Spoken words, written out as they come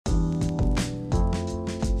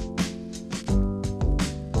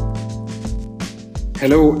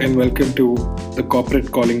Hello and welcome to the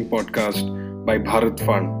Corporate Calling Podcast by Bharat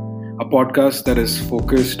Fund, a podcast that is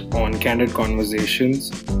focused on candid conversations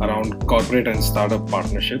around corporate and startup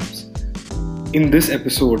partnerships. In this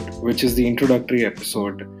episode, which is the introductory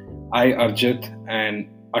episode, I, Arjit, and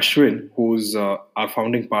Ashwin, who's our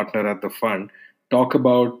founding partner at the fund, talk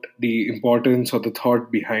about the importance or the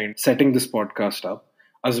thought behind setting this podcast up,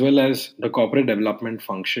 as well as the corporate development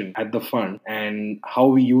function at the fund and how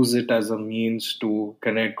we use it as a means to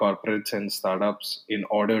connect corporates and startups in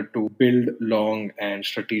order to build long and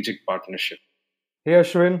strategic partnership. Hey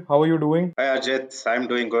Ashwin, how are you doing? Hi Ajit, I'm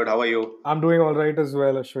doing good. How are you? I'm doing all right as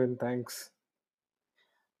well, Ashwin. Thanks.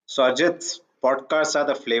 So Ajit, podcasts are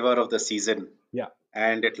the flavor of the season, Yeah.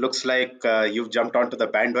 and it looks like you've jumped onto the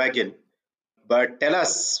bandwagon. But tell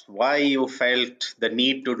us why you felt the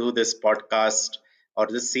need to do this podcast or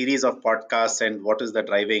this series of podcasts, and what is the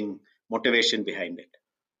driving motivation behind it?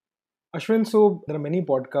 Ashwin, so there are many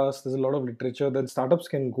podcasts, there's a lot of literature that startups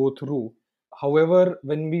can go through. However,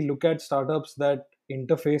 when we look at startups that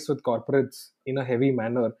interface with corporates in a heavy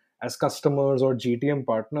manner as customers or GTM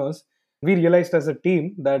partners, we realized as a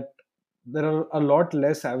team that there are a lot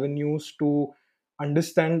less avenues to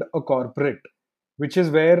understand a corporate, which is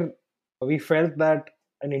where we felt that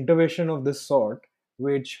an intervention of this sort,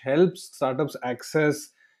 which helps startups access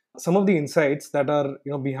some of the insights that are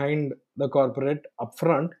behind the corporate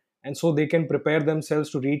upfront, and so they can prepare themselves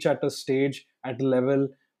to reach at a stage at a level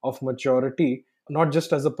of maturity, not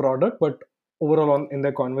just as a product but overall in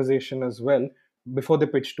their conversation as well before they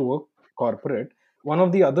pitch to a corporate. One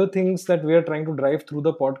of the other things that we are trying to drive through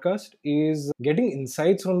the podcast is getting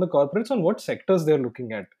insights from the corporates on what sectors they're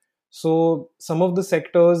looking at. So some of the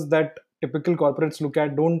sectors that typical corporates look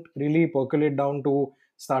at don't really percolate down to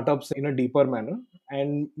startups in a deeper manner,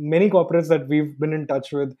 and many corporates that we've been in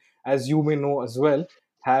touch with, as you may know as well,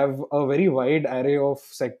 have a very wide array of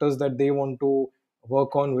sectors that they want to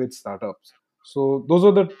work on with startups. So those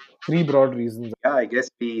are the three broad reasons. Yeah, I guess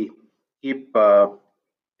we keep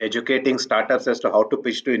educating startups as to how to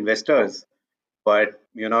pitch to investors, but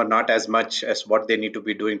not as much as what they need to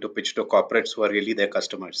be doing to pitch to corporates who are really their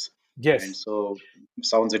customers. And Yes, so,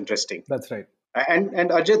 sounds interesting. that's right. And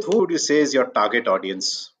Ajit, who would you say is your target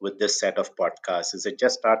audience with this set of podcasts? Is it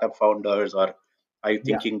just startup founders, or are you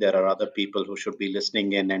Yeah. thinking there are other people who should be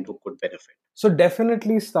listening in and who could benefit? So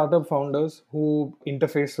definitely startup founders who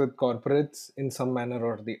interface with corporates in some manner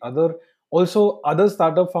or the other. Also other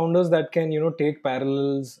startup founders that can, take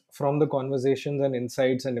parallels from the conversations and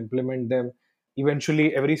insights and implement them.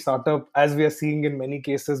 Eventually every startup, as we are seeing in many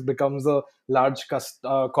cases, becomes a large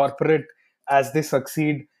corporate as they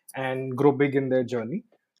succeed and grow big in their journey.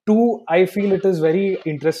 Two, I feel it is very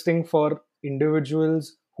interesting for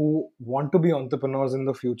individuals who want to be entrepreneurs in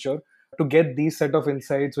the future to get these set of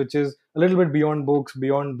insights, which is a little bit beyond books,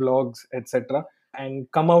 beyond blogs, etc., and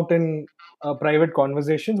come out in private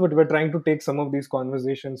conversations. But we're trying to take some of these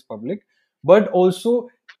conversations public, but also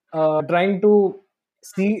trying to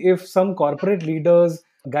see if some corporate leaders,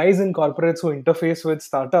 guys in corporates who interface with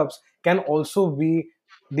startups, can also be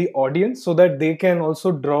the audience, so that they can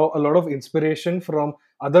also draw a lot of inspiration from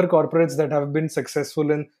other corporates that have been successful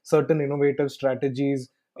in certain innovative strategies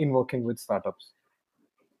in working with startups.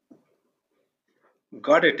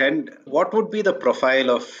 Got it. And what would be the profile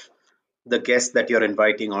of the guests that you're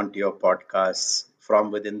inviting onto your podcasts from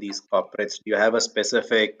within these corporates? Do you have a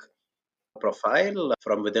specific profile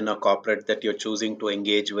from within a corporate that you're choosing to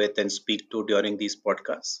engage with and speak to during these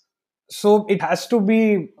podcasts? So it has to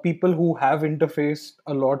be people who have interfaced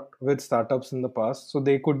a lot with startups in the past. So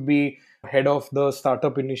they could be head of the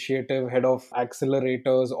startup initiative, head of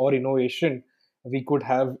accelerators or innovation. We could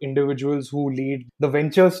have individuals who lead the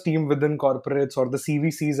ventures team within corporates, or the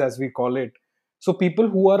CVCs as we call it. So people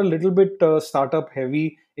who are a little bit startup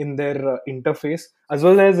heavy in their interface, as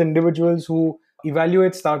well as individuals who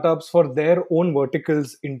evaluate startups for their own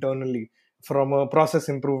verticals internally, from a process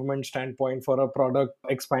improvement standpoint, for a product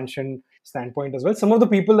expansion standpoint as well. Some of the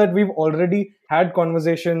people that we've already had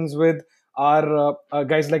conversations with are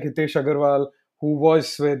guys like Hitesh Agarwal, who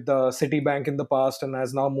was with Citibank in the past and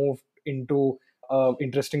has now moved into an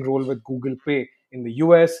interesting role with Google Pay in the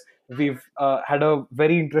US. We've had a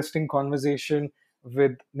very interesting conversation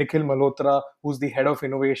with Nikhil Malhotra, who's the head of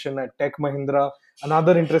innovation at Tech Mahindra.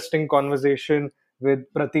 Another interesting conversation with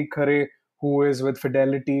Pratik Khare, who is with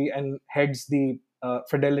Fidelity and heads the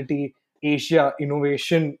Fidelity Asia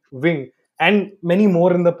Innovation Wing, and many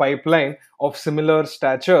more in the pipeline of similar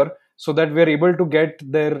stature, so that we're able to get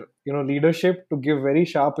their leadership to give very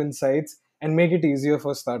sharp insights and make it easier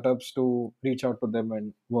for startups to reach out to them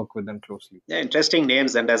and work with them closely. Yeah, interesting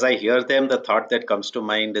names. And as I hear them, the thought that comes to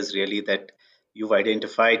mind is really that you've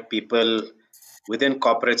identified people within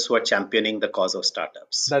corporates who are championing the cause of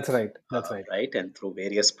startups, That's right. That's right. right? And through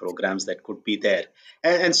various programs that could be there.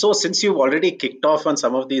 And so, since you've already kicked off on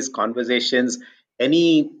some of these conversations,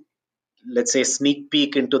 any, let's say, sneak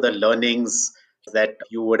peek into the learnings that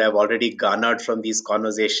you would have already garnered from these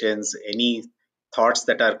conversations, any thoughts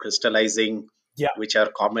that are crystallizing Yeah. which are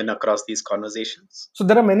common across these conversations? So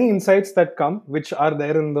there are many insights that come, which are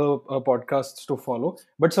there in the podcasts to follow.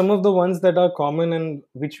 But some of the ones that are common and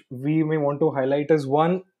which we may want to highlight is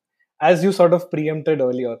one, as you sort of preempted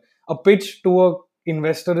earlier, a pitch to a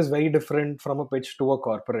investor is very different from a pitch to a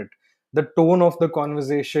corporate. The tone of the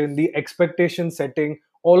conversation, the expectation setting,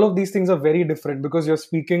 all of these things are very different because you're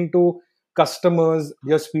speaking to customers,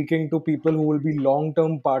 you're speaking to people who will be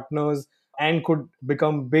long-term partners and could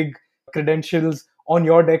become big credentials on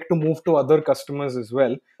your deck to move to other customers as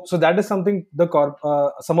well. So that is something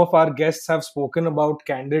some of our guests have spoken about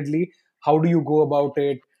candidly. How do you go about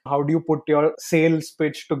it? How do you put your sales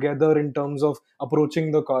pitch together in terms of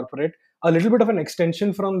approaching the corporate? A little bit of an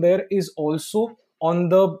extension from there is also on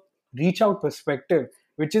the reach out perspective,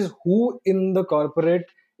 which is who in the corporate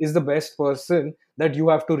is the best person that you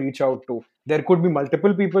have to reach out to. There could be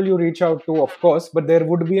multiple people you reach out to, of course, but there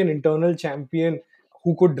would be an internal champion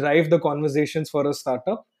who could drive the conversations for a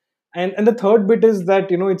startup. And the third bit is that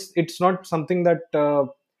it's not something that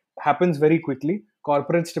happens very quickly.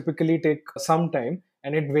 Corporates typically take some time,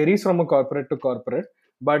 and it varies from a corporate to corporate,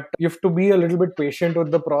 but you have to be a little bit patient with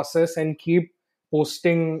the process and keep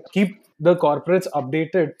the corporates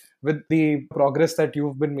updated with the progress that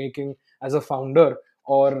you've been making as a founder,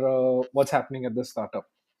 or what's happening at the startup.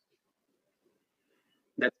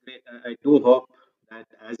 That's great. I do hope that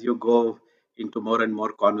as you go into more and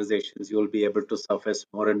more conversations, you'll be able to surface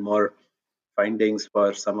more and more findings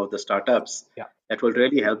for some of the startups Yeah. that will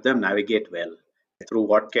really help them navigate well through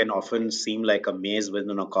what can often seem like a maze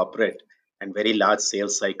within a corporate and very large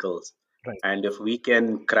sales cycles. Right. And if we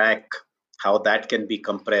can crack how that can be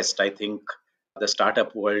compressed, I think the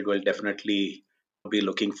startup world will definitely be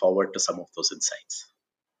looking forward to some of those insights.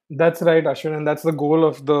 That's right, Ashwin, and that's the goal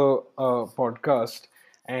of the podcast,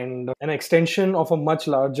 and an extension of a much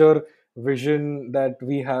larger vision that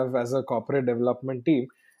we have as a corporate development team.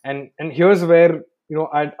 And here's where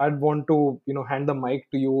I'd want to hand the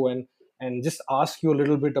mic to you and just ask you a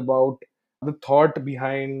little bit about the thought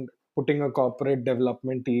behind putting a corporate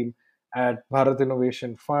development team at Bharat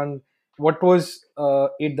Innovation Fund. What was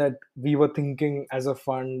it that we were thinking as a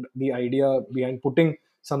fund? The idea behind putting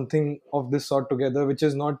something of this sort together, which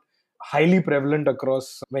is not highly prevalent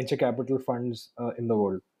across venture capital funds in the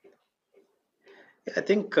world. I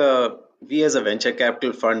think we as a venture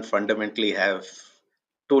capital fund fundamentally have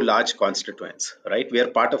two large constituents, right? We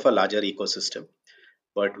are part of a larger ecosystem,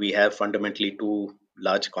 but we have fundamentally two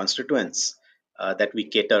large constituents that we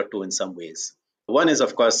cater to in some ways. One is,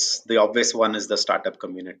 of course, the obvious one is the startup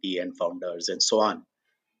community and founders and so on.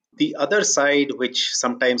 The other side, which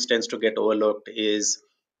sometimes tends to get overlooked, is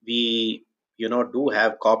we, do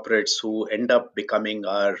have corporates who end up becoming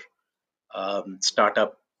our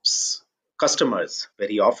startups customers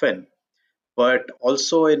very often. But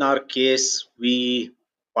also in our case, we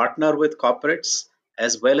partner with corporates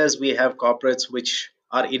as well as we have corporates which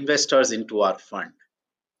are investors into our fund.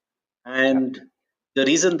 Yeah. And the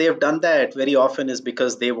reason they've done that very often is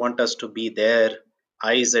because they want us to be their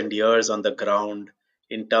eyes and ears on the ground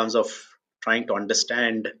in terms of trying to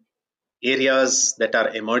understand areas that are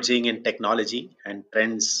emerging in technology and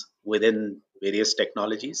trends within various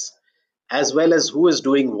technologies, as well as who is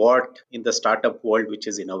doing what in the startup world, which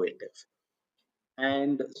is innovative.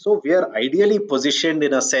 And so we are ideally positioned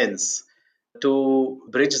in a sense to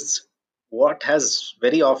bridge what has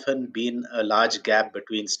very often been a large gap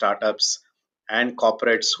between startups and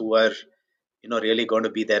corporates who are really going to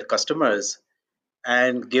be their customers.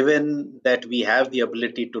 And given that we have the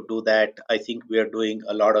ability to do that, I think we are doing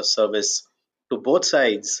a lot of service to both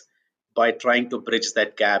sides by trying to bridge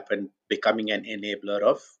that gap and becoming an enabler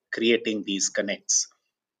of creating these connects.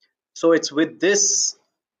 So it's with this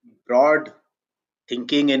broad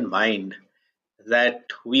thinking in mind that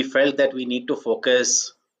we felt that we need to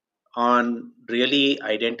focus on really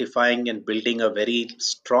identifying and building a very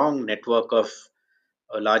strong network of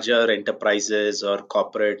larger enterprises or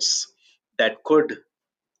corporates that could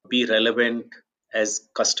be relevant as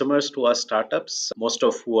customers to our startups, most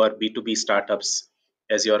of who are B2B startups,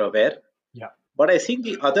 as you're aware. Yeah. But I think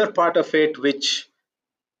the other part of it, which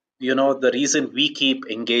the reason we keep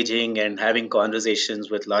engaging and having conversations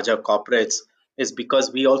with larger corporates is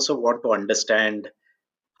because we also want to understand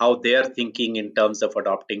how they're thinking in terms of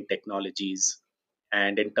adopting technologies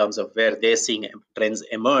and in terms of where they're seeing trends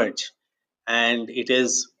emerge. And it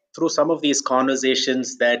is through some of these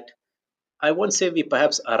conversations that I won't say we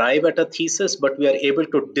perhaps arrive at a thesis, but we are able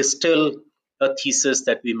to distill a thesis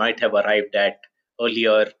that we might have arrived at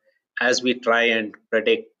earlier as we try and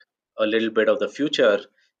predict a little bit of the future,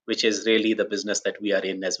 which is really the business that we are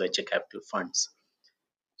in as venture capital funds.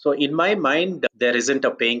 So, in my mind, there isn't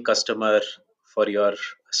a paying customer for your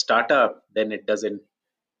startup, then it doesn't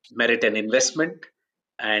merit an investment.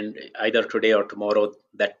 And either today or tomorrow,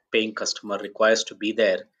 that paying customer requires to be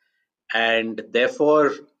there. And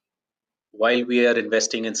therefore, while we are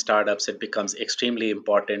investing in startups, it becomes extremely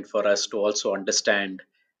important for us to also understand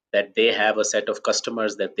that they have a set of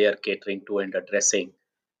customers that they are catering to and addressing,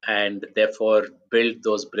 and therefore build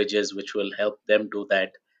those bridges which will help them do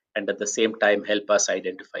that, and at the same time help us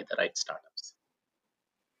identify the right startups.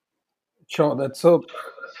 Sure, that's a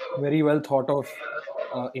very well thought of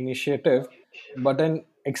initiative. But an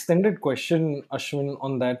extended question, Ashwin,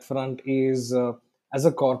 on that front is as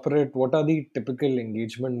a corporate, what are the typical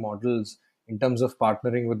engagement models in terms of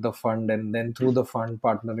partnering with the fund and then through the fund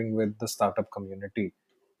partnering with the startup community?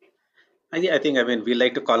 I mean, we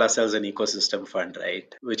like to call ourselves an ecosystem fund,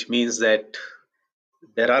 right? Which means that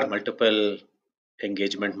there are multiple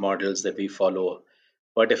engagement models that we follow.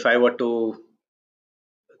 But if I were to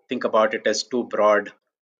think about it as two broad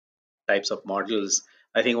types of models.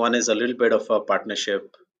 I think one is a little bit of a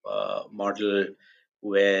partnership model,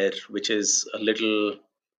 which is a little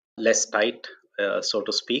less tight, so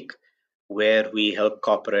to speak, where we help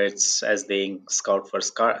corporates as they scout for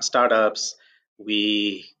startups.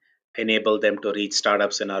 We enable them to reach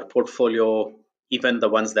startups in our portfolio, even the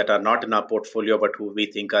ones that are not in our portfolio but who we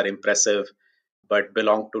think are impressive but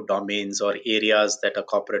belong to domains or areas that a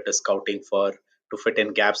corporate is scouting for to fit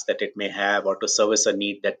in gaps that it may have or to service a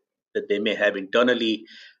need that they may have internally,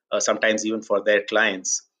 sometimes even for their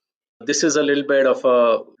clients. This is a little bit of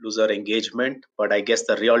a looser engagement, but I guess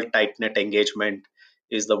the real tight knit engagement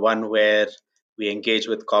is the one where we engage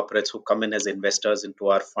with corporates who come in as investors into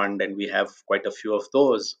our fund, and we have quite a few of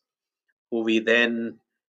those who we then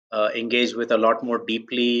engage with a lot more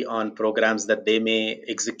deeply on programs that they may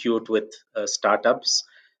execute with startups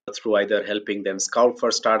through either helping them scout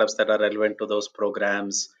for startups that are relevant to those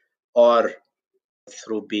programs or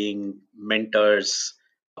through being mentors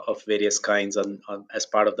of various kinds as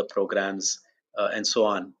part of the programs and so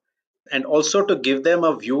on. And also to give them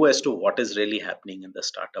a view as to what is really happening in the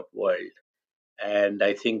startup world. And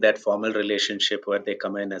I think that formal relationship where they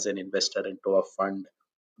come in as an investor into a fund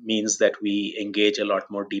means that we engage a lot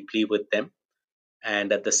more deeply with them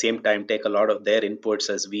and at the same time take a lot of their inputs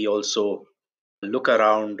as we also look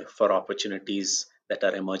around for opportunities that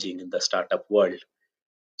are emerging in the startup world.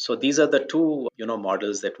 So these are the two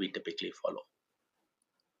models that we typically follow.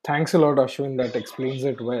 Thanks a lot, Ashwin. That explains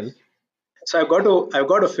it well. So I've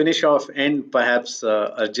got to finish off and perhaps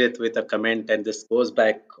Arjit with a comment, and this goes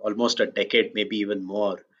back almost a decade, maybe even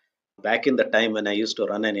more. Back in the time when I used to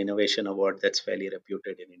run an innovation award that's fairly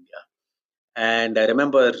reputed in India, and I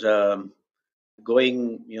remember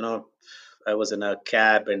going, I was in a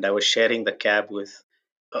cab and I was sharing the cab with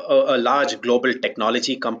a large global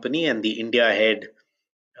technology company, and the India head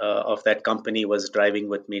of that company was driving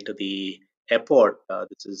with me to the airport.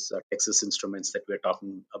 This is Texas Instruments that we're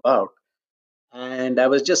talking about. And I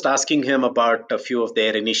was just asking him about a few of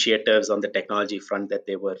their initiatives on the technology front that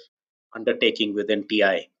they were undertaking within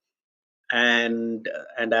TI. And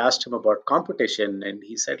I asked him about competition, and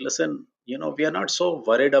he said, "Listen, we are not so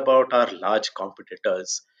worried about our large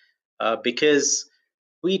competitors because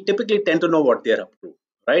we typically tend to know what they're up to,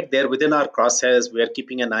 right? They're within our crosshairs. We are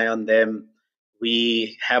keeping an eye on them.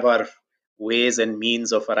 We have our ways and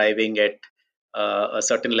means of arriving at a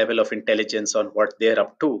certain level of intelligence on what they're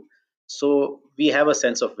up to. So we have a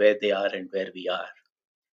sense of where they are and where we are.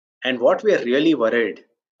 And what we are really worried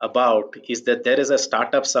about is that there is a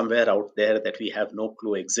startup somewhere out there that we have no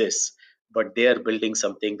clue exists, but they are building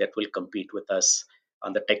something that will compete with us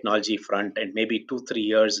on the technology front. And maybe 2, 3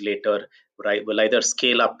 years later, right, will either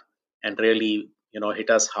scale up and really, hit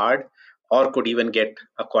us hard, or could even get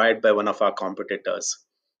acquired by one of our competitors.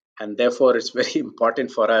 And therefore, it's very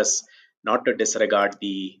important for us not to disregard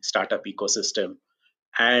the startup ecosystem.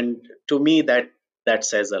 And to me, that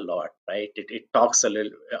says a lot, right? It talks a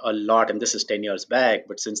lot, and this is 10 years back,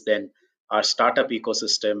 but since then our startup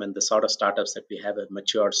ecosystem and the sort of startups that we have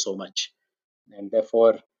matured so much. And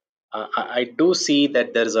therefore I do see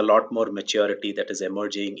that there is a lot more maturity that is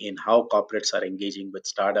emerging in how corporates are engaging with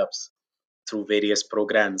startups through various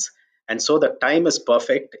programs. And so the time is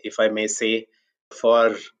perfect, if I may say,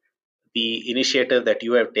 for the initiative that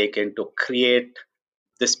you have taken to create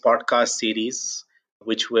this podcast series,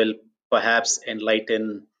 which will perhaps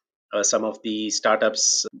enlighten some of the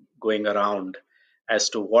startups going around as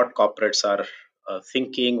to what corporates are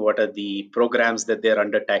thinking, what are the programs that they're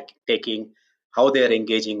undertaking, how they're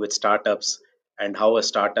engaging with startups, and how a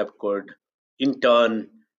startup could, in turn,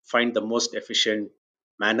 find the most efficient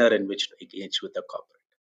manner in which to engage with the corporate.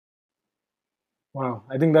 Wow,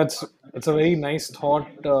 I think that's a very nice thought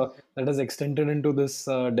that has extended into this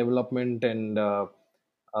development and the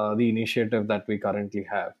initiative that we currently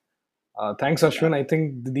have. Thanks, Yeah. Ashwin. I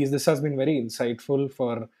think this has been very insightful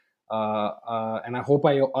for, and I hope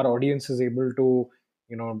our audience is able to,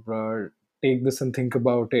 take this and think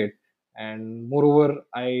about it. And moreover,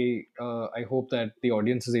 I hope that the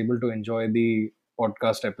audience is able to enjoy the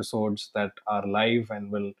podcast episodes that are live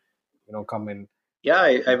and will, come in. Yeah,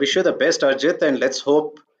 I wish you the best, Arjit, and let's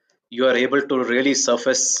hope you are able to really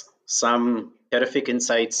surface some terrific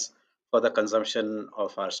insights for the consumption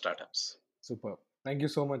of our startups. Super. Thank you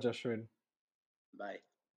so much, Ashwin. Bye.